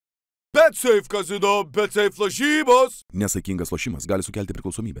Betsafe kazino, Betsafe lažybos. Nesaikingas lošimas gali sukelti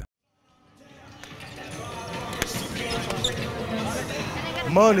priklausomybę.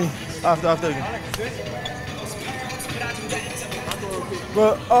 Money after again.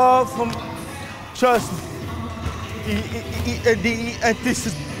 But all from trust and this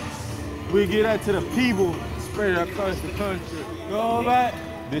is we get that to the people spread across the country. Go back.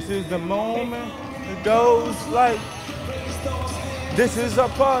 This is the moment. It goes like this is a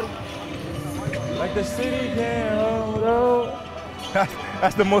party. Like the city can't hold up.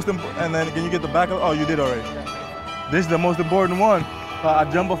 That's the most important. And then can you get the back of? Oh, you did already. This is the most important one. I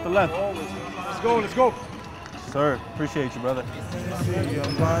jump off the left. Let's go, let's go. Sir, appreciate you, brother.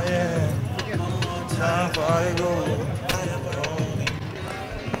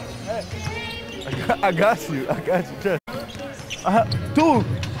 I got you. I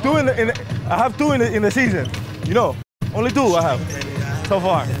have two in the season. You know, only two I have so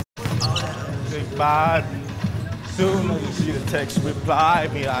far. Big bad. Soon as you see the text reply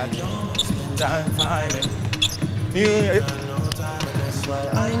me, I find it.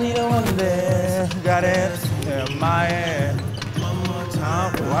 I need a one there. Got it in my hand. One more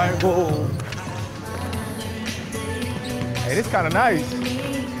time before I go. Hey, this kind of nice.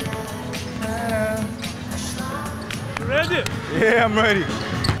 You ready? Yeah, I'm ready.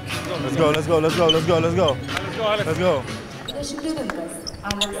 Let's go. Let's go, Alex. Let's go. Let's go.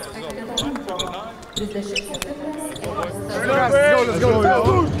 Good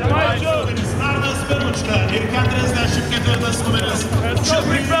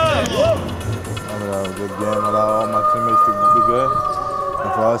game, allow all my teammates to be good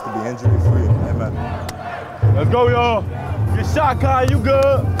and for us to be injury free. Amen. Let's go, y'all. Good shot, Kai. You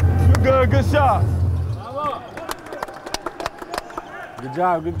good? Good shot. Good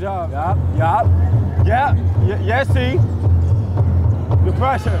job. Yeah, see. Good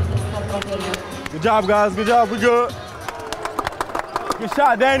pressure. Good job, guys. We good. Good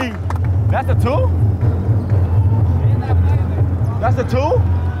shot, Danny. That's a two? That's a two?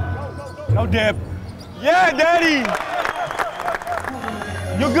 No dip. Yeah, Danny.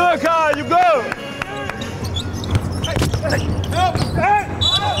 You good, Kai. You good. Hey.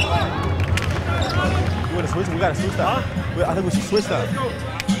 We gotta switch that. I think we should switch that.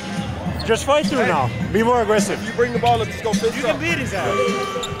 Just fight through now. Be more aggressive. You bring the ball up, just go fist up. You can beat his ass.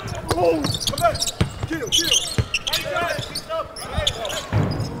 Oh, come on. Kill.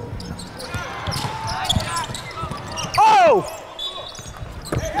 Oh!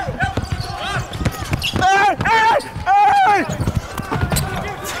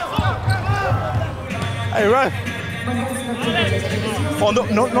 Hey, right. Oh,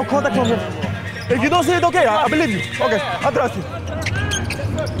 no contact on him. If you don't see it, okay, I believe you. Okay, I trust you.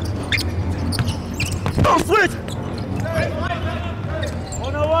 Oh, switch!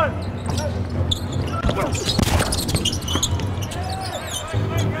 101.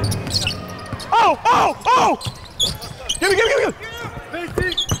 Oh! Give me!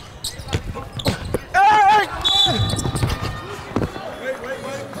 Hey!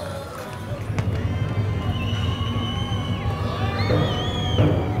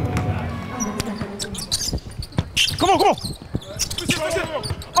 Come on!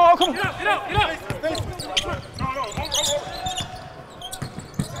 Oh, come on! Get out!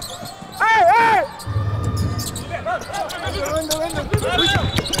 Hey!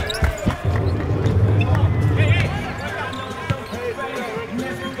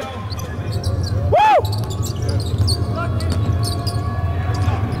 Woo!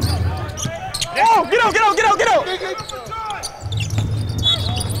 Oh, get out!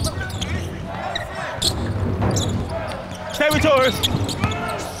 Stay with yours.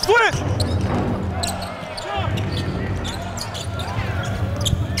 Switch!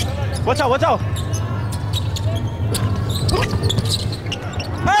 Watch out!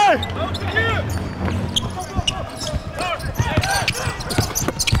 Hey!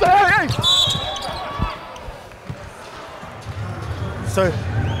 Hey! Sir,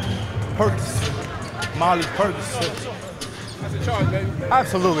 Perks. Molly Perks. That's a charge, baby.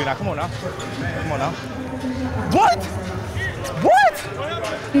 Absolutely not. Come on now. What?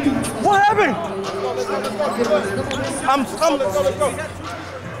 What happened?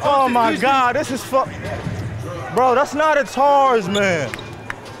 Oh my God, this is Bro, that's not a charge, man.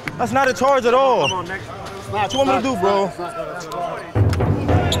 That's not a charge at all. What you want me to do, bro?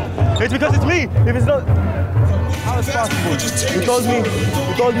 It's because it's me. If it's not, how is it possible? You told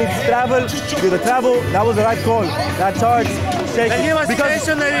me to travel, do the travel. That was the right call. That charge shaking. And he was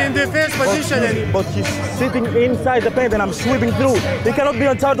stationary in defense position. But he's sitting inside the paint and I'm sweeping through. He cannot be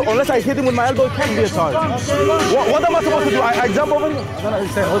on charge unless I hit him with my elbow. He can't be on charge. What am I supposed to do? I jump over him? I don't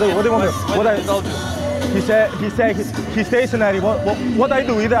understand. What do you want me? He said he's stationary. What I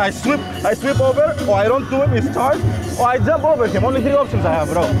do? Either I sweep over, or I don't do him. He's charged, or I jump over him. Only 3 options I have,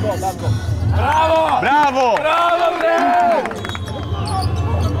 bro. Bravo! Bravo! Bravo, man!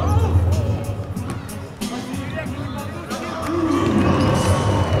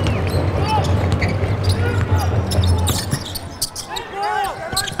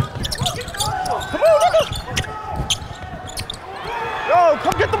 Yo,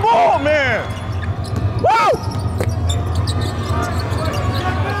 come get the ball, man! Woo!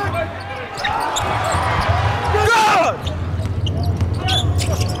 Good!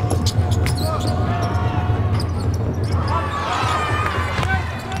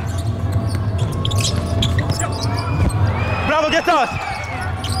 Bravo, get us!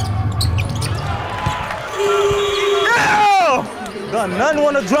 Yeah! None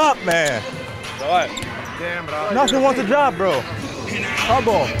want to drop, man. Damn, bro. Nothing wants to drop, bro. Our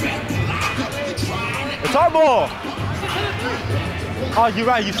ball. It's our ball. Oh, you're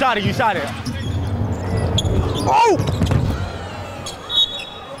right. You shot it. Oh!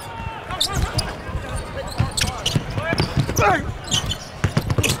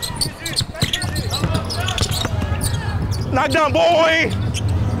 Knock down, boy.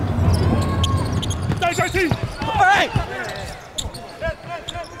 Hey!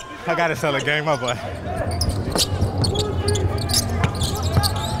 I gotta sell a game, my boy.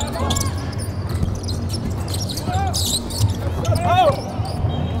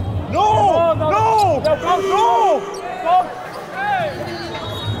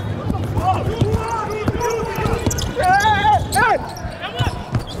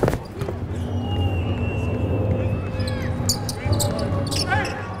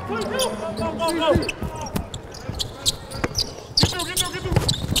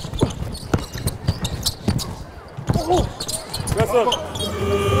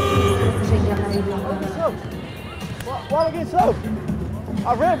 Why did I get so?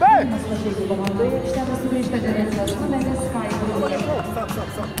 I ran back.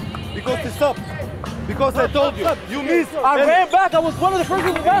 Stop. Because I told you. You missed. I ran back. I was one of the first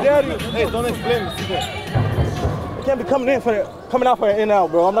people back. Hey, don't explain. I can't be coming out for an in and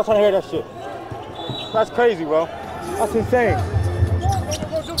out, bro. I'm not trying to hear that shit. That's crazy, bro. That's insane.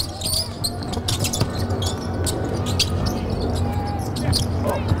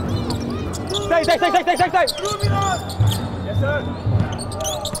 Stay. Yes, sir.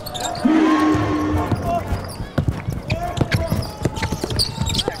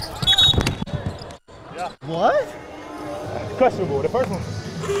 Yeah. What? Questionable. The first one.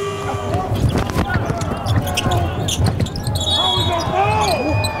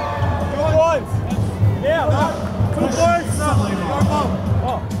 Good ones. Yeah. 2 points.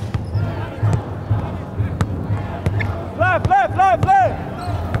 Left.